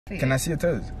feet. Can I see your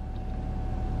toes?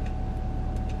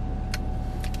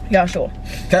 Yeah, sure.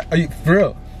 Are you for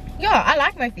real? Yeah, I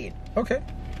like my feet. Okay,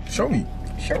 show me.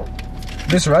 Sure.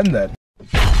 Just run that.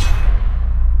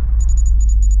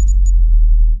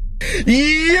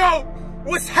 Yo,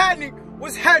 what's happening?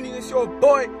 What's happening? It's your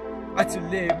boy,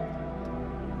 Atulim.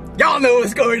 Y'all know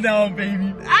what's going on,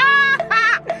 baby.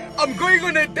 I'm going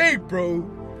on a date, bro.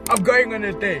 I'm going on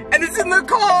a date. And it's in the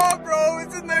car, bro.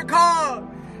 It's in the car.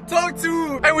 Talk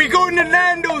to. And we going to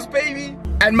Nando's, baby.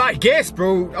 And my guest,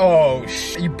 bro. Oh,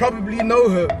 you probably know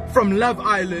her from Love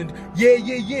Island. Yeah.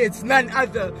 It's none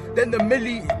other than the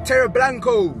Millie Terra Blanche.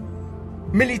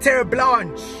 Melita.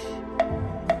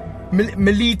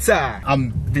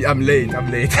 I'm late.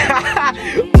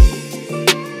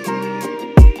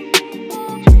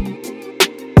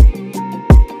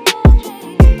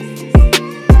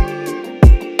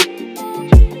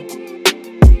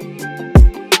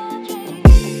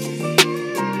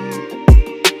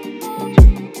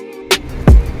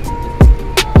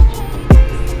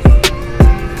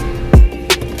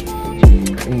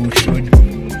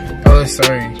 Oh,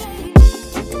 sorry.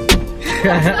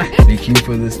 Be cute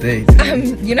for this date.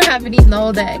 You know, I haven't eaten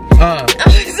all day. I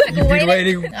was like, you've been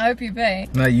waiting. I hope you pay.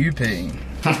 No, you paying.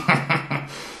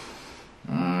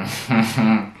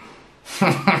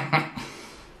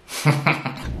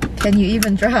 Can you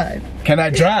even drive? Can I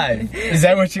drive? Is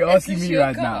that what you're asking me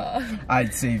right car. now?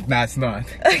 I'd say that's not.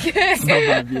 Okay. It's not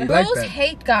my view. Girls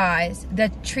hate guys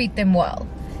that treat them well.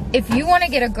 If you want to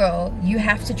get a girl, you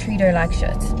have to treat her like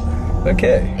shit.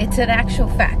 Okay. It's an actual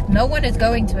fact. No one is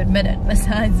going to admit it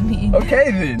besides me.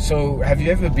 Okay then. So have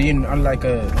you ever been on like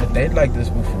a date like this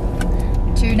before?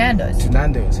 To Nando's. To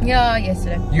Nando's? Yeah,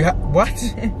 yesterday. You what?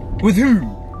 With who?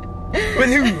 With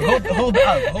who? Hold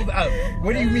up.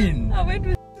 What do you mean? I went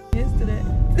with yesterday.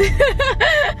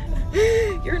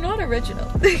 You're not original.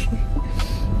 Hey,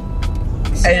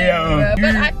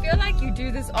 but I feel like you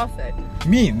do this often.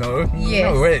 Me? No.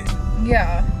 Yes. No way.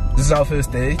 Yeah. This is our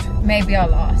first date. Maybe our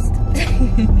last.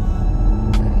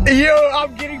 Yo,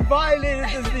 I'm getting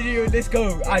violent in this video. Let's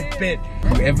go. I bet.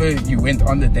 Whoever you went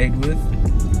on the date with,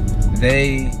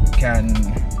 they can...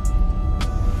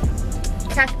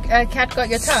 Cat got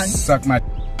your tongue? Suck my...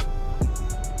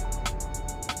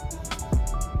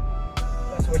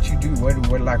 That's what you do. What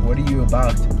are you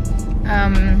about?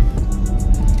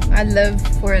 I live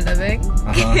for a living.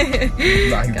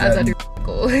 Like guys, I do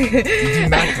cool. You do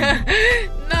nothing.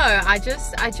 No, I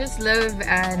just live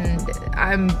and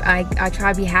I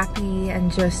try to be happy and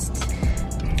just...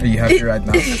 Are you happy right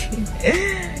now?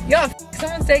 Yo,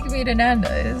 someone's taking me to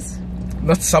Nando's.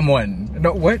 Not someone.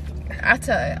 No, what?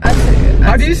 Atto.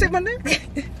 How do you say my name?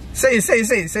 Say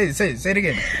it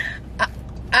again.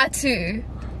 Atto.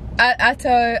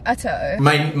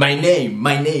 My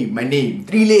name.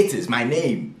 3 letters, my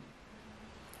name.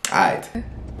 Alright.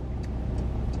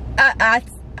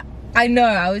 I know,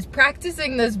 I was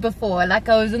practicing this before. Like,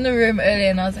 I was in the room earlier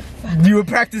and I was like, fuck. You were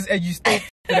practicing and you still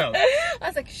it out. I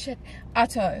was like, shit.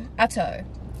 Atto.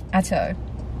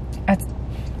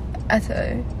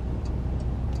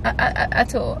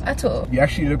 You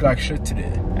actually look like shit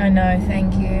today. I know,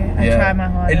 thank you. I try my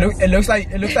hardest. It looks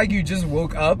like you just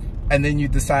woke up and then you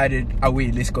decided, oh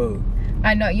wait, let's go.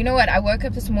 I know. You know what? I woke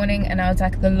up this morning and I was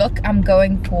like, the look I'm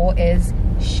going for is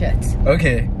shit.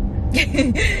 Okay.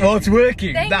 Well, it's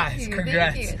working. Nice.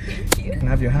 Congrats. Thank you. Can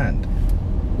I have your hand?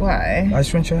 Why? I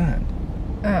just want your hand.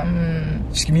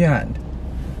 Just give me your hand.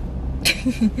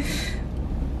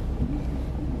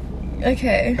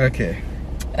 Okay. Okay.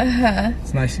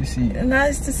 It's nice to see you.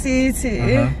 Nice to see you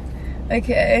too.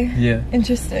 Okay. Yeah.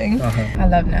 Interesting. I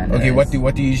love Nando's. Okay, what do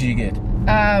you usually get?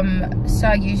 So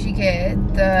I usually get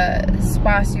the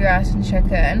spicy rice and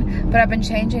chicken, but I've been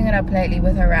changing it up lately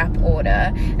with a wrap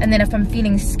order. And then if I'm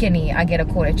feeling skinny, I get a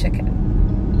quarter chicken.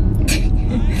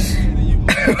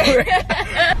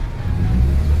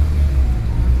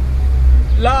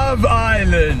 Love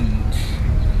Island.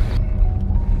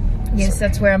 Yes,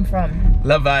 that's where I'm from.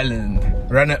 Love Island.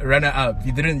 Runner up.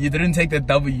 You didn't take the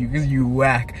W because you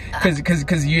whack. Cause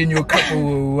you and your couple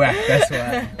were whack. That's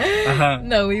why.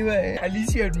 No, we were. At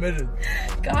least you admitted.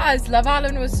 Guys, Love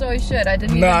Island was so shit. I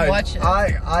didn't even watch it.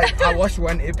 I watched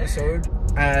one episode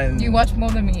and you watched more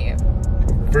than me.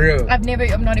 For real. I've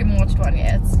not even watched one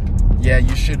yet. Yeah,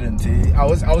 you shouldn't. I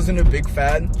wasn't a big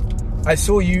fan. I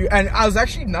saw you and I was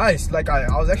actually nice. Like I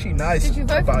was actually nice Did you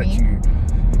vote about for me? you.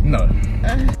 No.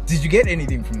 Did you get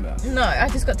anything from that? No, I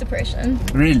just got depression.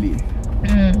 Really?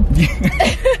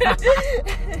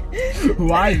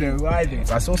 Why though?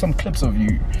 I saw some clips of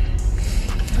you.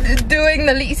 Doing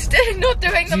the least, not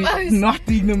doing the most. Not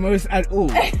doing the most at all.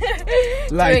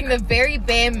 Like, doing the very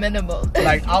bare minimal.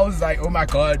 Like, I was like, oh my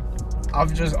god,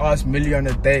 I've just asked Millie on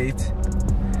a date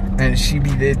and she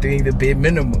be there doing the bare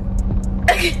minimal.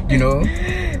 You know?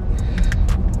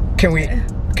 Can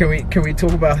we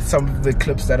talk about some of the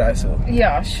clips that I saw?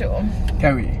 Yeah, sure.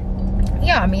 Can we?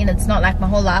 Yeah, I mean, it's not like my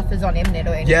whole life is on Mnet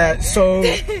or anything. Yeah, so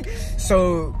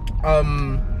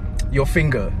your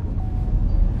finger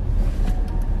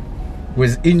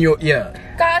was in your ear.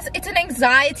 Guys, it's an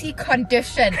anxiety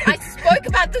condition. I spoke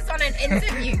about this on an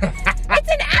interview. It's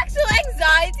an actual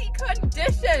anxiety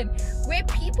condition where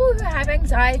people who have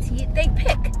anxiety, they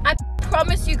pick. I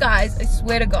promise you guys, I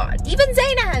swear to God. Even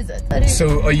Zaina has it.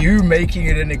 So are you making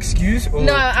it an excuse? Or?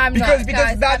 No, I'm not.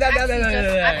 Because guys, no.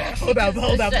 Hold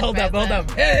up.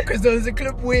 Because there was a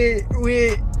clip where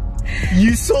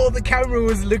you saw the camera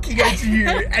was looking at you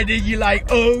and then you're like,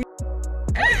 oh,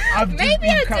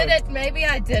 maybe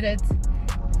I did it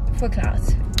for clout.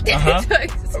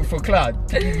 For clout.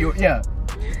 Yeah.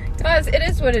 Guys, it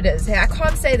is what it is. Hey, I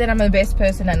can't say that I'm the best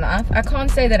person in life. I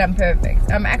can't say that I'm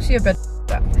perfect. I'm actually a bit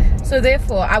so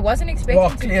therefore I wasn't expecting well,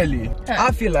 clearly.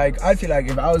 I feel like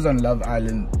if I was on Love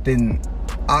Island, then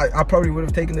I probably would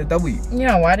have taken the W.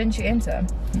 Yeah, why didn't you enter?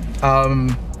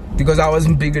 Because I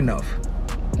wasn't big enough.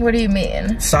 What do you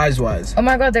mean? Size-wise. Oh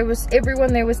my god,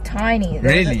 everyone there was tiny.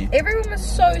 Really? Everyone was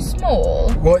so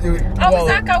small. I was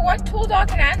like, I want tall,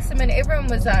 dark and handsome, and everyone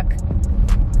was like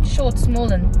short,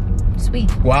 small and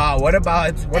sweet. Wow, what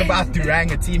about Durang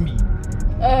Atimi?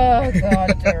 Oh god,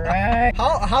 Durang.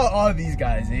 How are these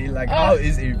guys, eh? Like, how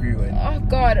is everyone? Oh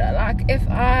god, like if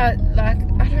I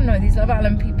don't know, these Love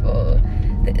Island people,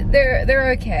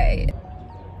 they're okay.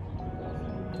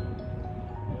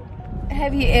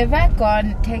 Have you ever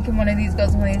taken one of these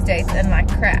girls on these dates and like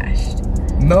crashed?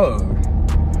 No.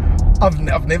 I've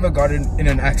never gotten in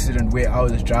an accident where I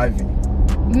was driving.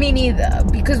 Me neither,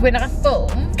 because when I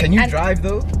film... Can you drive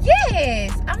though?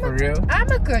 Yes! For real? I'm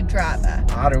a good driver.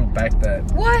 I don't back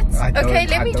that. What? Okay,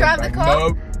 let me drive the car.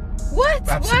 No. What?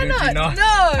 Absolutely Why not?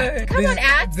 No! Come on,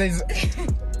 At.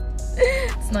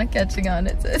 It's not catching on,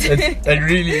 is it? It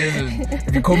really isn't.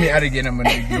 If you call me At again, I'm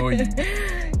gonna ignore you.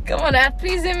 Come on, At,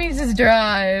 please let me just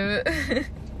drive.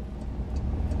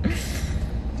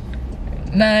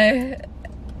 No.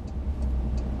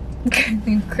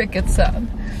 Cricket sound.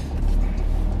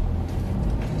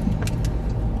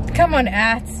 Come on,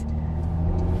 At.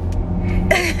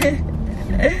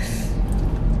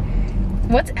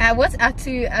 What's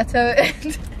Atu?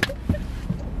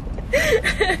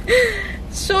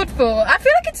 Short for? I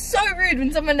feel like it's so rude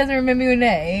when someone doesn't remember your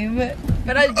name.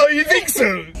 But oh, you think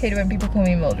so? I hate it when people call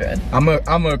me Mildred. I'm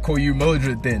gonna call you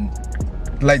Mildred then.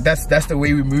 Like that's the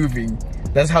way we're moving.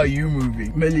 That's how you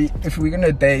moving. Millie, if we're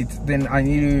gonna date, then I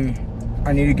need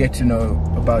to get to know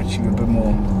about you a bit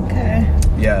more. Okay.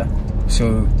 Yeah.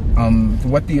 So,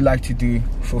 what do you like to do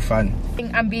for fun?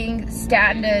 I'm being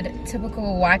standard,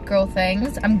 typical white girl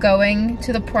things. I'm going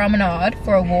to the promenade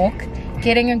for a walk,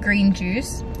 getting a green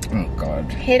juice. Oh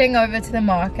God. Heading over to the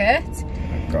market.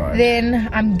 Oh God. Then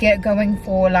I'm going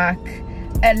for like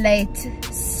a late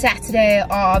Saturday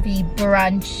RV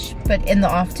brunch, but in the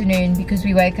afternoon because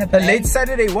we wake up. A late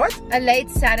Saturday what? A late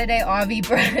Saturday RV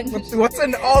brunch. What's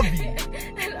an RV?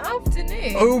 An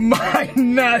afternoon. Oh my,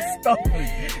 nah, stop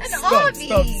it.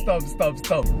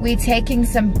 Stop. We're taking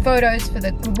some photos for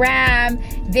the gram,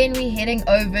 then we're heading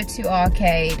over to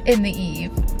arcade in the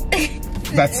eve.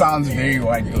 That sounds very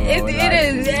white girl. It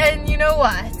is, and you know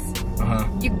what?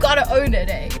 You gotta own it,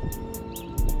 eh?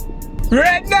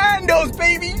 Red Nando's,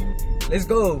 baby! Let's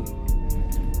go.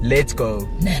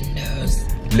 Nando's.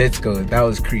 Let's go. That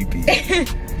was creepy.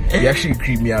 You actually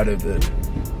creeped me out of it.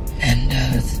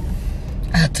 Nando's.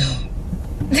 Atto.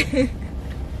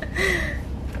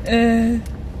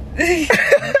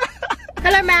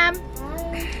 Hello, ma'am.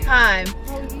 Hi.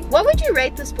 What would you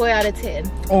rate this boy out of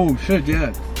 10? Oh shit,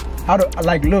 yeah.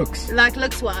 Like looks? Like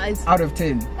looks wise. Out of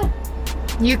 10.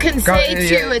 You can say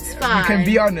 2, it's fine. You can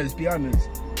be honest, You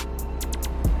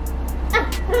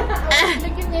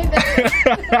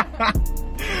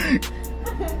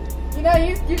know,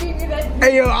 he's giving me that.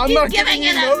 Hey yo, I'm not giving you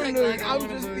it no up. look. I'm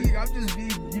just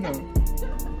being, you know.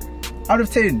 Out of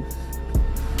 10.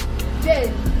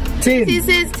 10. 10. She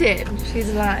says 10.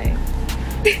 She's lying.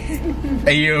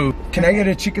 Hey yo, can I get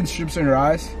a chicken strips and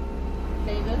rice?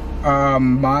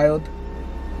 Mild.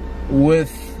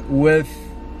 With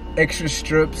extra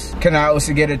strips. Can I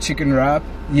also get a chicken wrap?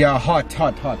 Yeah, hot.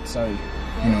 Sorry.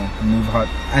 You know, move hot.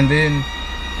 And then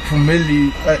for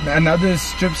Millie, another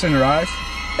strips and rice.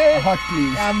 Hot,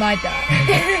 please. I might die.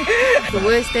 The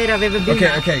worst date I've ever been.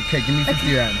 Okay. Give me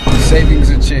 50 rand. Savings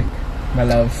a chick, my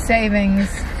love. Savings.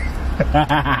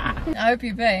 I hope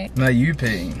you pay. Now you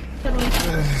paying.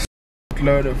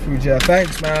 Load of food, yeah.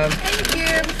 Thanks, man. Thank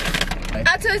you.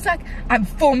 Ato's like, I'm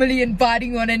formally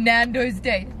inviting you on a Nando's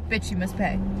date. Bitch, you must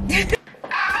pay.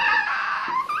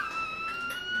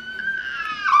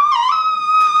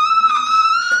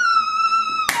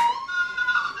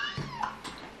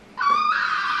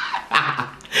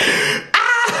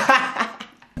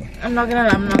 I'm not gonna lie,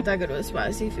 I'm not that good with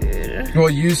spicy food. Well,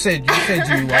 you said you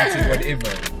wanted whatever.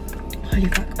 Holy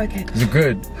fuck, okay. Is it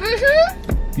good?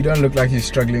 Mm-hmm. You don't look like you're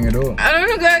struggling at all. I don't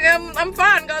look like I'm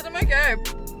fine, guys, I'm okay.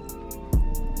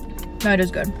 No, it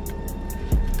is good.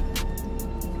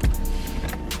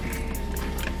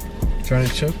 Trying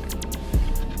to choke?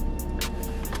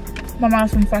 My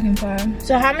mouth's on fucking fire.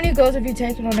 So how many girls have you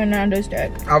taken on a Nando's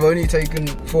date? I've only taken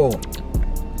 4.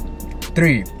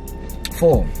 3.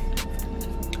 4.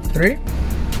 3?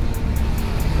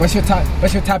 What's your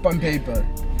type on paper?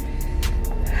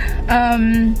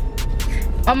 On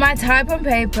my type on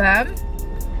paper,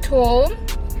 tall,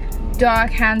 dark,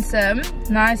 handsome,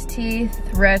 nice teeth,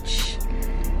 rich,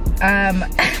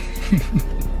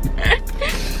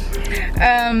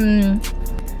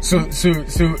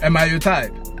 So am I your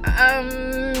type?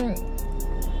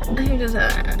 you just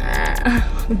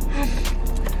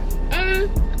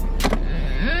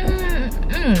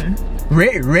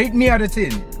Rate me out of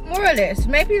 10. more or less,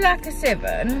 maybe like a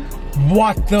 7.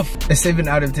 What the a 7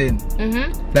 out of 10?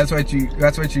 Mm-hmm. That's what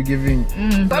you're giving.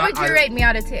 What would you rate me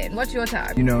out of 10? What's your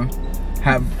type? You know,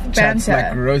 have chats Banter.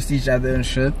 like roast each other and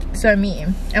shit. So me,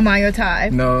 am I your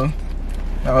type? No.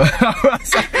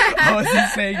 I wasn't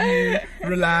saying you.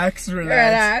 Relax.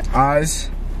 Eyes.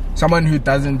 Someone who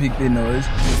doesn't pick their nose.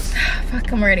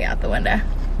 Fuck, I'm already out the window.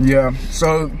 Yeah.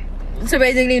 So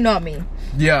basically not me.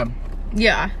 yeah.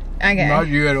 Yeah. Okay. Not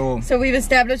you at all. So we've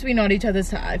established we're not each other's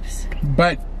types.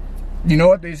 But you know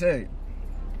what they say?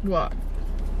 What?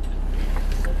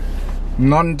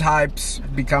 Non-types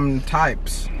become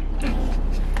types.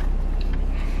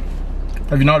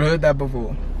 Have you not heard that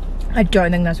before? I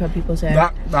don't think that's what people say.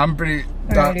 I'm pretty.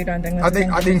 I really don't think that's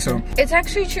I think so. It's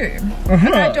actually true.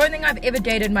 I don't think I've ever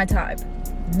dated my type.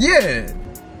 Yeah.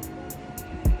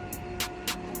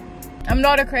 I'm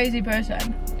not a crazy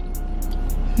person.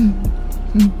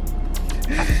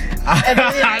 I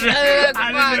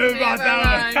don't know about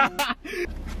that one.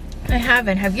 I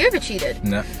haven't. Have you ever cheated?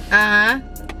 No. I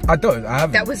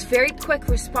haven't. That was very quick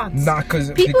response. Nah,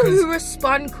 because people who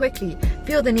respond quickly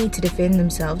feel the need to defend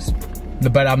themselves.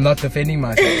 But I'm not defending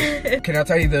myself. Can I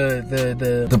tell you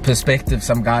the perspective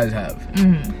some guys have?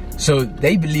 So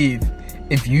they believe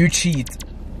if you cheat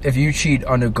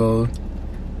on a girl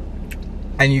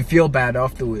and you feel bad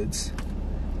afterwards,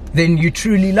 then you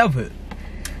truly love her.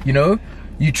 You know,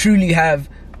 you truly have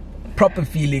proper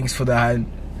feelings for her,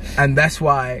 and that's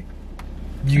why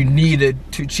you needed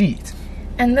to cheat.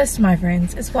 And this, my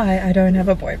friends, is why I don't have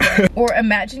a boyfriend. Or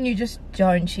imagine you just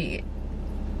don't cheat.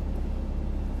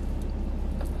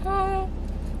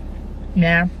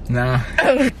 Nah.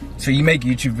 So you make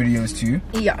YouTube videos too?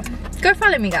 Yeah. Go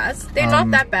follow me, guys. They're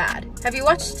not that bad. Have you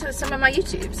watched some of my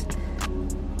YouTubes?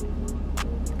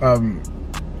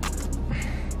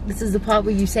 This is the part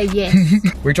where you say yes.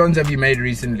 Which ones have you made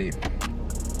recently?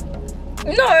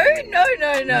 No.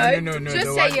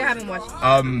 Just say you haven't watched.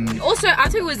 Also,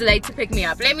 Ato was late to pick me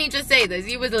up. Let me just say this.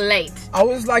 He was late. I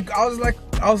was like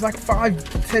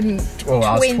 5, 10, well,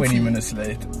 I was 20 minutes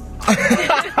late.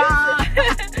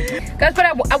 Guys, but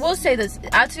I will say this.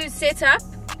 Ato set up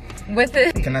with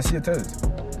it. Can I see your toes?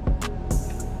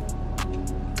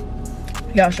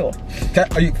 Yeah, sure.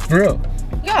 Are you for real?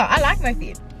 Yeah, I like my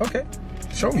feet. Okay,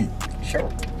 show me. Sure.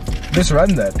 Let's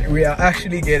run that. We are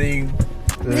actually getting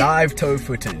live toe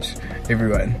footage,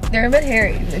 everyone. They're a bit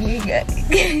hairy, but you get.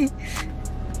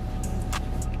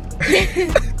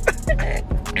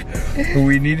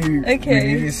 we need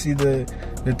to see the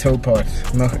toe part.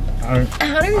 No, I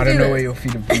don't know where your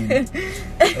feet have been.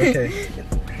 Okay.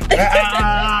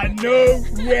 No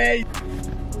way.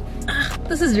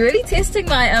 This is really testing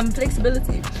my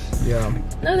flexibility. Yeah.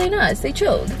 No, they're nice. They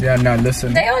chilled. Yeah, no,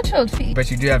 listen. They are chilled feet.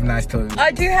 But you do have nice toes.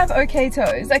 I do have okay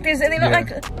toes. Like they're not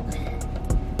like.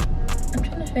 I'm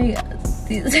trying to show you guys.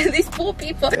 These poor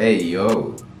people. Hey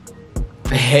yo.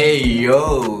 Hey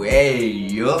yo. Hey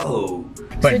yo.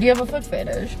 But so do you have a foot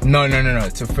fetish? No.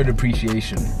 It's a foot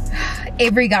appreciation.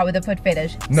 Every guy with a foot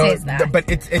fetish says that. But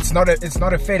it's not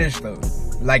a fetish though.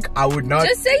 Like I would not.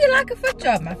 Just say you like a foot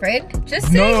job, my friend. Just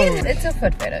say it's a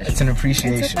foot fetish. It's an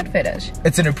appreciation. It's a foot fetish.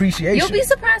 It's an appreciation. You'll be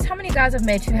surprised how many guys I've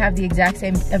met who have the exact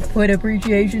same foot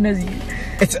appreciation as you.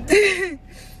 It's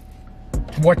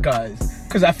what guys?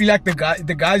 Because I feel like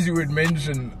the guys you would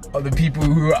mention are the people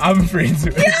who I'm friends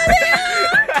with.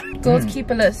 Girls keep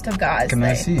a list of guys. Can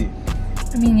I see?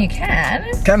 I mean, you can.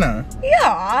 Can I?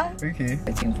 Yeah. Okay.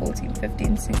 13, 14,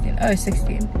 15, 16. Oh,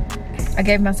 16. I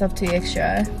gave myself 2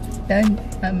 extra. Don't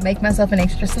make myself an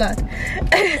extra slut.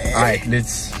 Alright,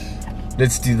 let's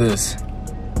do this.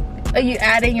 Are you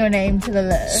adding your name to the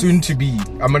list? Soon to be.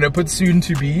 I'm gonna put soon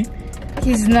to be.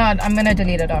 He's not. I'm gonna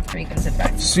delete it after he can sit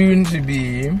back. Soon to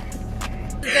be.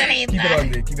 Delete Keep it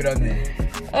on there. Keep it on there.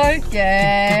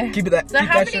 Okay. Keep it. So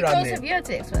how many girls have you had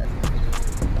sex with?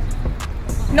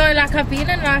 No, like I've been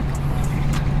in like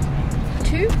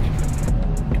 2.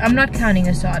 I'm not counting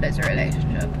a start as a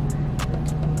relationship.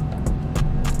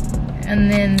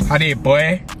 And then. Howdy,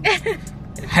 boy.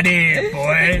 Howdy,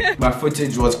 boy. My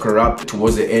footage was corrupt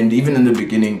towards the end, even in the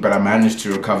beginning, but I managed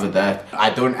to recover that.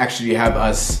 I don't actually have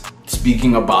us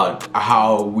speaking about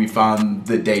how we found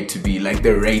the date to be, like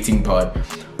the rating part.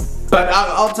 But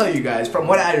I'll tell you guys, from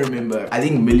what I remember, I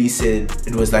think Millie said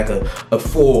it was like a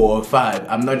 4 or 5.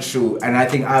 I'm not sure. And I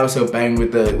think I also banged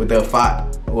with the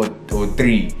 5 or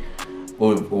 3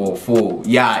 or 4.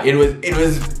 Yeah, it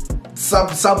was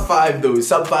sub 5 though,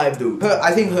 sub 5 though.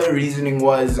 I think her reasoning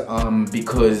was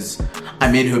because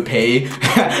I made her pay.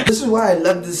 This is why I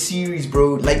love this series,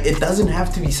 bro. Like, it doesn't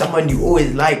have to be someone you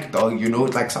always like, dog, you know?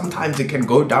 Like, sometimes it can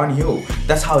go downhill.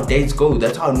 That's how dates go.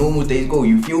 That's how normal days go,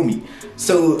 you feel me?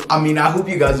 So, I mean, I hope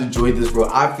you guys enjoyed this, bro.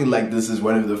 I feel like this is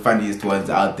one of the funniest ones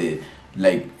out there.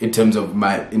 Like, in terms of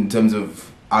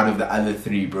out of the other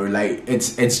 3, bro. Like,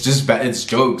 it's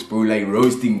jokes, bro. Like,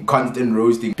 roasting, constant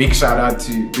roasting. Big shout out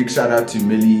to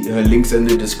Millie. Her link's in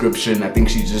the description. I think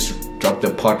she just dropped a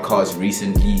podcast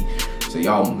recently, so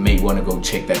y'all may want to go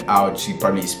check that out. She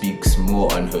probably speaks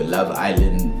more on her Love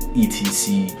Island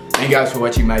etc. Thank you guys for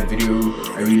watching my video.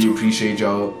 I really appreciate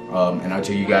y'all. And I'll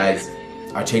check you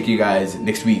guys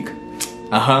next week.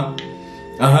 I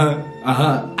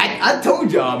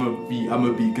told y'all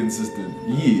I'ma be consistent.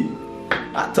 Yeah.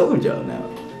 I told y'all now.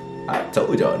 I done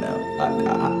told y'all.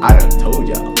 I done told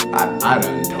y'all.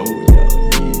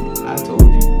 Yeah, I told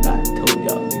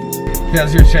y'all.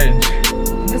 Here's your change.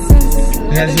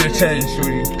 Here's your change,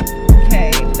 shorty.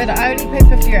 Okay, but I only paid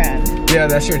 50 rand. Yeah,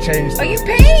 that's your change. Are you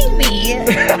paying me?